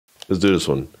Let's do this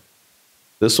one.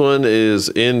 This one is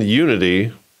in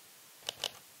Unity.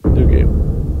 New game.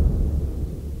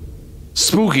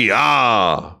 Spooky.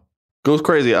 Ah. Goes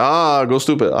crazy. Ah. Go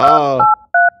stupid. Ah.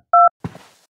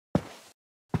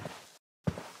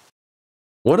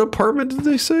 What apartment did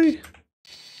they say?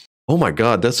 Oh my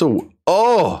god, that's a...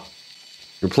 Oh!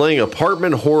 You're playing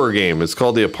apartment horror game. It's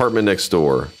called The Apartment Next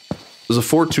Door. There's a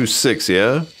 426,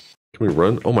 yeah? Can we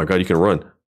run? Oh my god, you can run.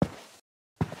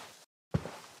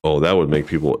 Oh, that would make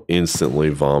people instantly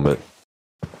vomit.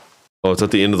 Oh, it's at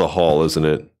the end of the hall, isn't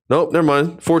it? Nope, never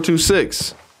mind.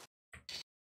 426.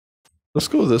 Let's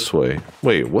go this way.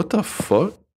 Wait, what the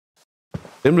fuck?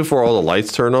 In before all the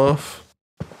lights turn off?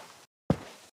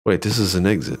 Wait, this is an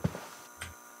exit.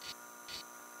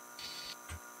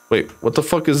 Wait, what the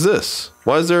fuck is this?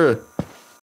 Why is there a...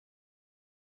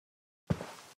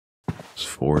 It's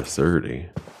 4:30.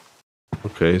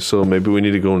 Okay, so maybe we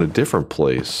need to go in a different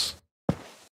place.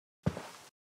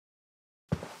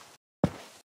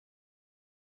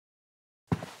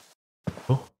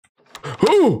 Oh.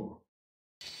 Oh!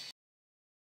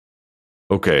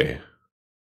 Okay. It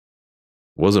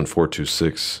wasn't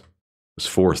 426. It was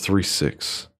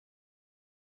 436.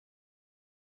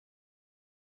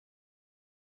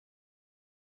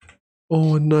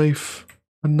 Oh, a knife.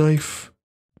 A knife.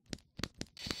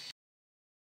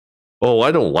 Oh,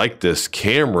 I don't like this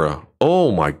camera.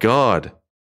 Oh my god.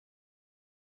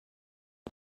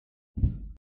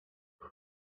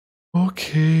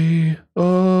 Okay.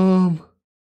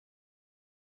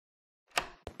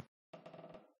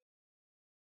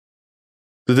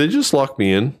 Did they just lock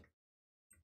me in?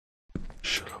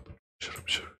 Shut up. Shut up.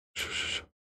 Shut up. Shut up. Shut up.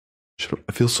 Shut up.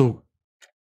 I feel so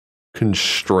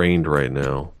constrained right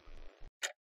now.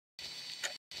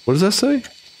 What does that say?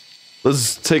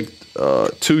 Let's take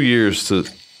 2 years to...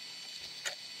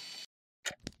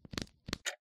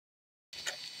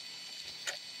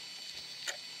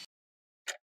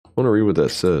 I want to read what that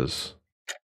says.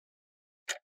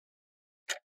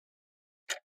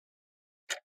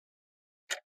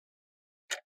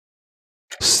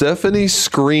 Stephanie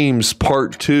Screams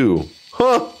Part 2.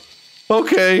 Huh.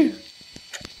 Okay.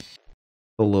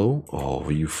 Hello?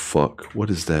 Oh, you fuck. What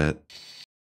is that?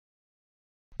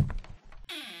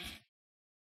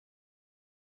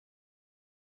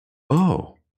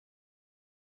 Oh.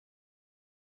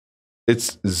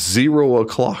 It's 0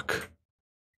 o'clock.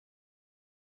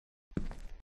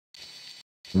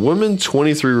 Woman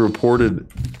 23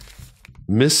 reported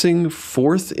missing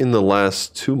fourth in the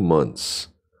last 2 months.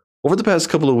 Over the past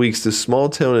couple of weeks, this small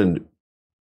town in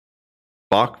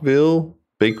Bakeville,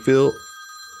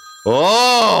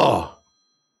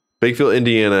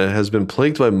 Indiana has been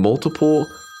plagued by multiple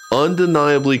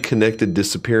undeniably connected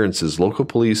disappearances. Local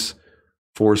police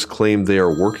force claim they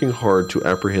are working hard to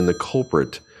apprehend the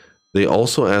culprit. They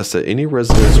also ask that any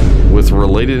residents with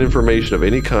related information of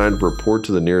any kind report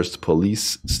to the nearest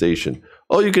police station.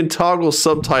 Oh, you can toggle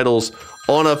subtitles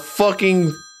on a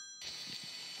fucking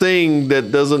thing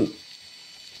that doesn't...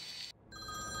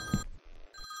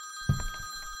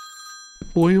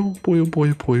 Boy, oh boy, oh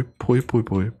boy, boy, boy, boy,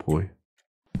 boy, boy.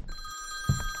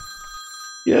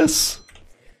 Yes.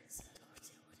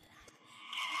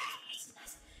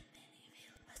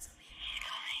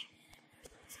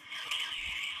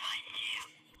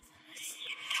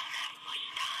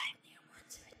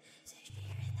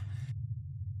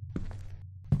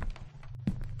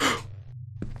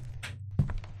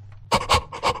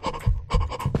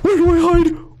 Where do I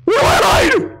hide? Where do I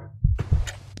hide?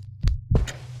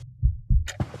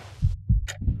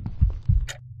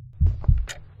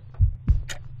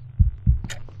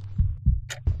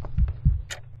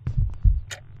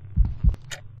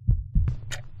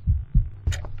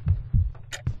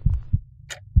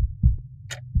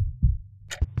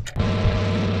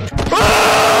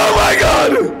 Oh my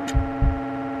god!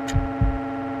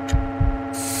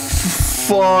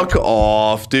 Fuck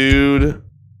off, dude.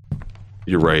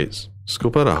 You're right.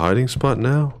 Scope out a hiding spot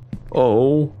now?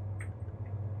 Oh.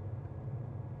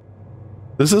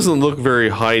 This doesn't look very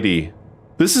hidey.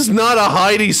 This is not a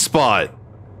hidey spot.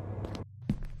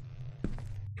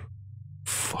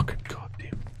 Fucking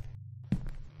goddamn.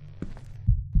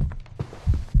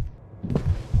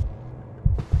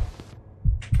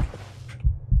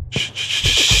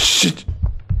 Shit.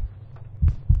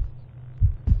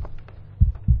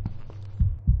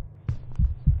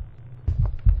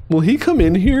 Will he come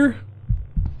in here?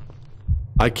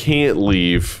 I can't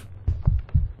leave.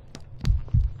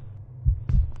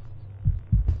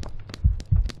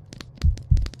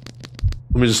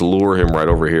 Let me just lure him right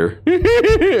over here.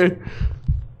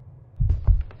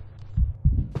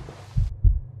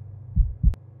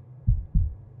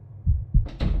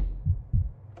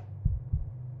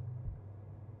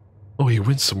 he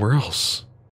went somewhere else.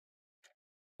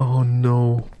 Oh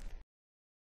no.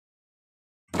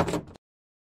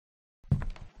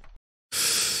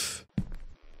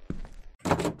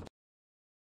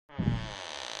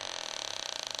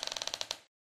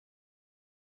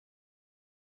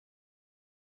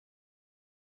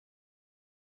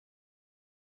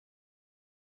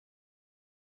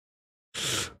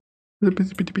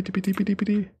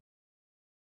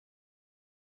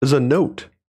 There's a note.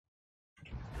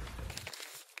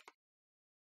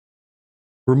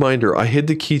 Reminder, I hid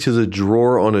the key to the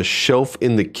drawer on a shelf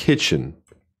in the kitchen.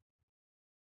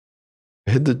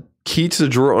 I hid the key to the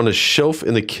drawer on a shelf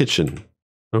in the kitchen.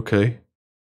 Okay.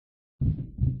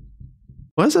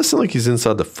 Why does that sound like he's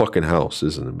inside the fucking house,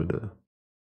 isn't it?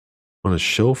 On a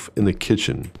shelf in the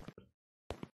kitchen.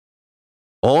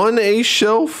 On a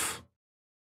shelf?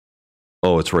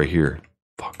 Oh, it's right here.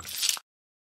 Fuck.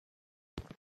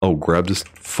 Oh, grab this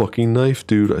fucking knife,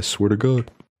 dude. I swear to God.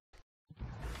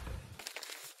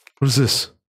 What is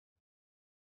this?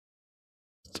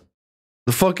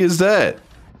 The fuck is that?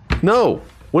 No.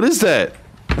 What is that?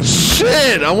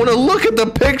 Shit! I want to look at the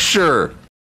picture!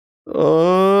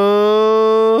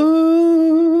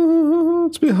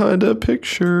 What's behind that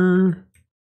picture?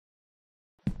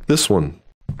 This one.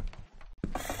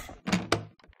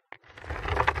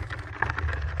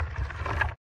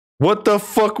 What the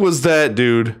fuck was that,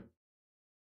 dude?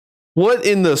 What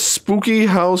in the spooky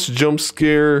house jump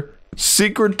scare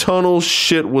secret tunnel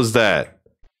shit was that?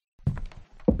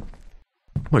 Oh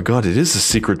my god, it is a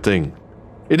secret thing.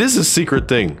 It is a secret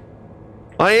thing.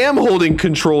 I am holding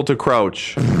control to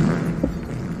crouch.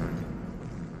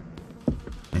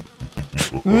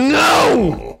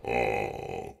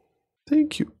 No!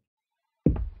 Thank you.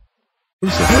 What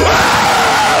is that?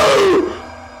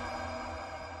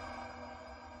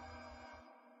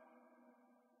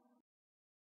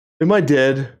 Am I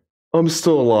dead? I'm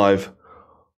still alive.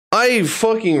 I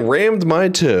fucking rammed my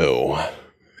toe.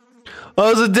 Oh,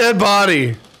 it's a dead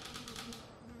body.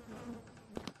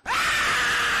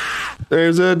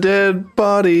 There's a dead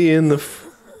body in the...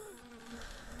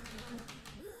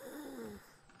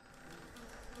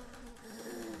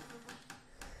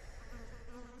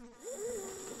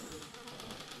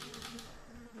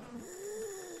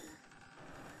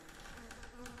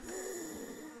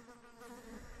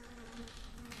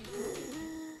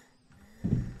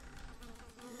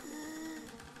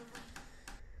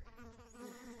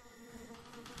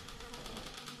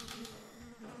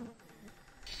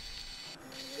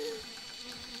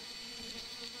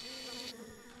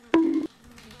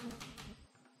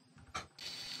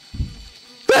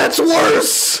 That's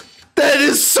worse! That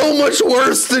is so much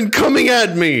worse than coming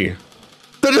at me!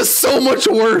 That is so much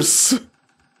worse!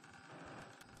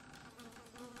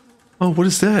 Oh, what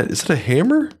is that? Is it a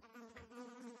hammer?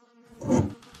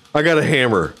 I got a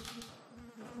hammer.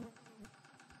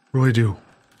 What do I do?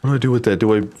 What do I do with that?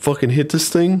 Do I fucking hit this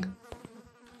thing?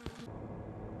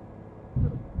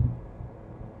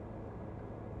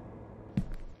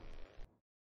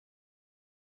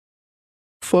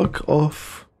 Fuck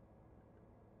off.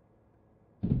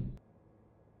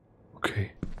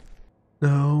 Okay.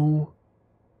 No.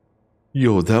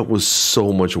 Yo, that was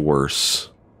so much worse.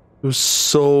 It was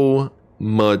so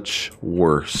much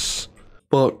worse.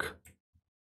 Fuck.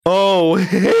 Oh,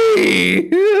 hey!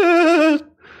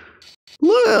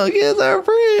 Look, it's our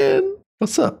friend!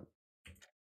 What's up?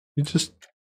 You just...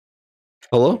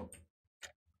 Hello?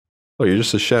 Oh, you're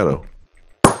just a shadow.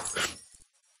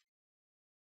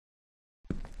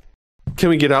 Can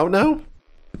we get out now?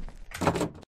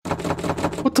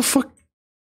 What the fuck?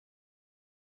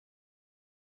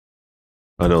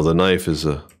 I know, the knife is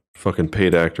a fucking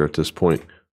paid actor at this point.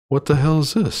 What the hell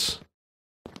is this?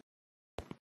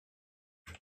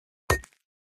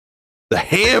 The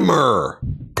hammer!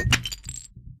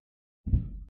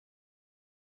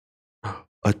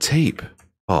 A tape.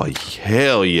 Oh,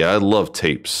 hell yeah, I love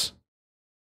tapes.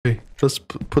 Okay, let's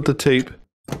put the tape.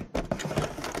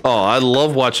 Oh, I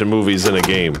love watching movies in a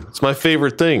game. It's my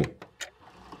favorite thing.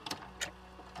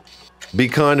 Be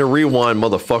kind to rewind,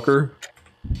 motherfucker.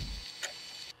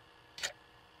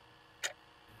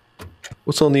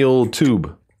 What's on the old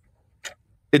tube?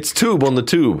 It's tube on the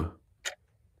tube.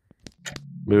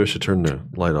 Maybe I should turn the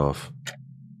light off.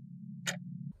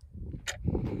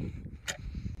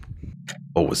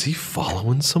 Oh, was he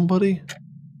following somebody?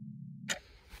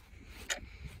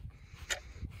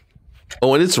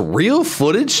 Oh, and it's real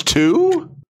footage too?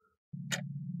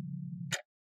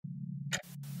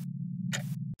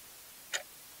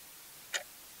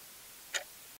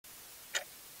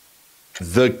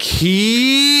 The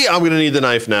key? I'm gonna need the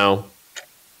knife now.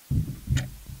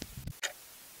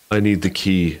 I need the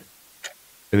key.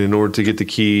 And in order to get the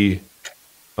key,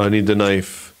 I need the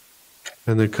knife.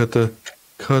 And they cut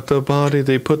the body.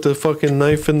 They put the fucking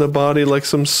knife in the body like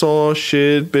some saw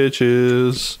shit,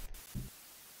 bitches.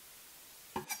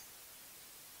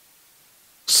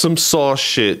 Some saw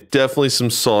shit. Definitely some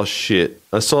saw shit.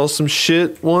 I saw some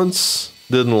shit once.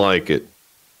 Didn't like it.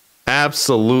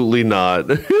 Absolutely not.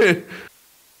 Let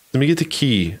me get the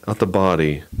key out the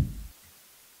body.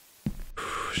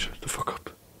 Shut the fuck up.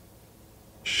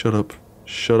 Shut up.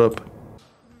 Shut up.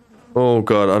 Oh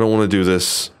god, I don't want to do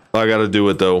this. I gotta do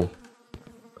it though.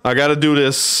 I gotta do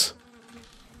this.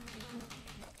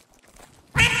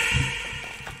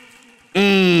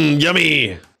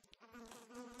 Yummy.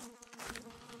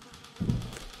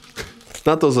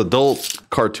 Not those adult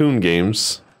cartoon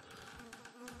games.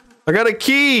 I got a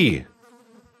key.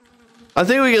 I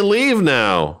think we can leave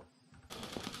now.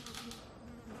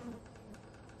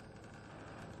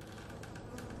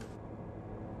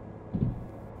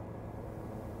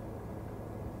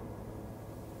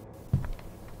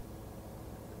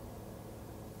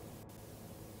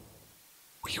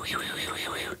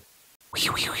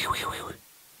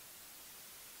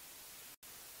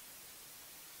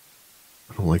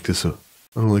 I don't like this. I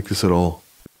don't like this at all.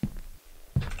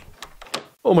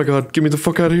 Oh my god, get me the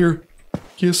fuck out of here.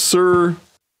 Yes, sir.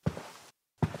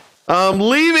 I'm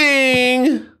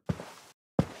leaving.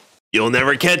 You'll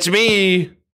never catch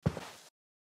me.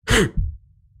 Who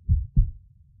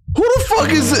the fuck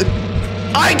is it?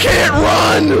 I can't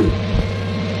run.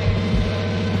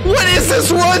 What is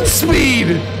this run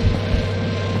speed?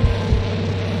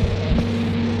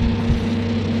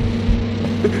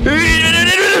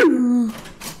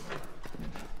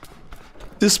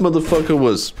 This motherfucker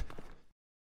was...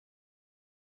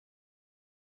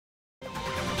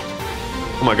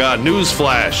 Oh my god, news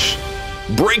flash.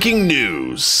 Breaking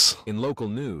news. In local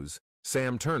news,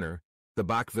 Sam Turner, the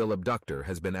Bachville abductor,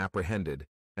 has been apprehended,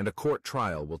 and a court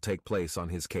trial will take place on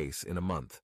his case in a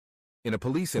month. In a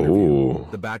police interview,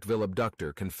 the Bachville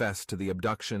abductor confessed to the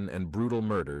abduction and brutal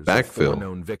murders of 4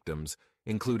 known victims,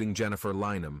 including Jennifer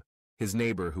Lynham, his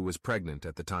neighbor who was pregnant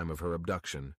at the time of her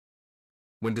abduction.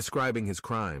 When describing his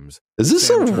crimes, is this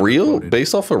Sam a Turner real, quoted,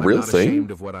 based off a real "I'm not thing?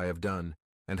 ashamed of what I have done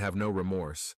and have no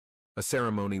remorse. A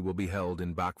ceremony will be held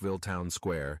in Bachville Town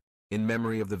Square in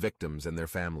memory of the victims and their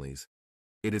families.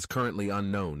 It is currently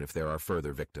unknown if there are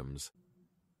further victims."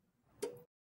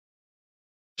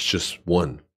 It's just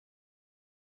one.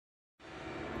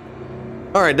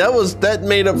 All right, that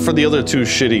made up for the other 2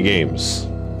 shitty games.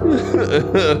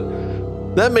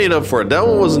 That made up for it. That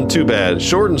one wasn't too bad.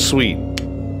 Short and sweet.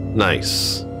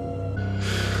 Nice.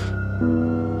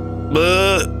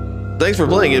 But thanks for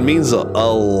playing. It means a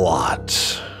lot.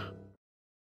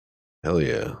 Hell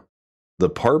yeah. The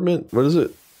apartment, what is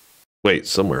it? Wait,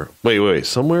 somewhere. Wait.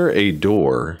 Somewhere a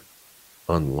door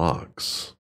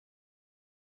unlocks.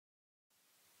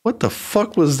 What the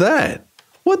fuck was that?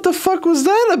 What the fuck was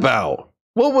that about?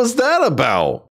 What was that about?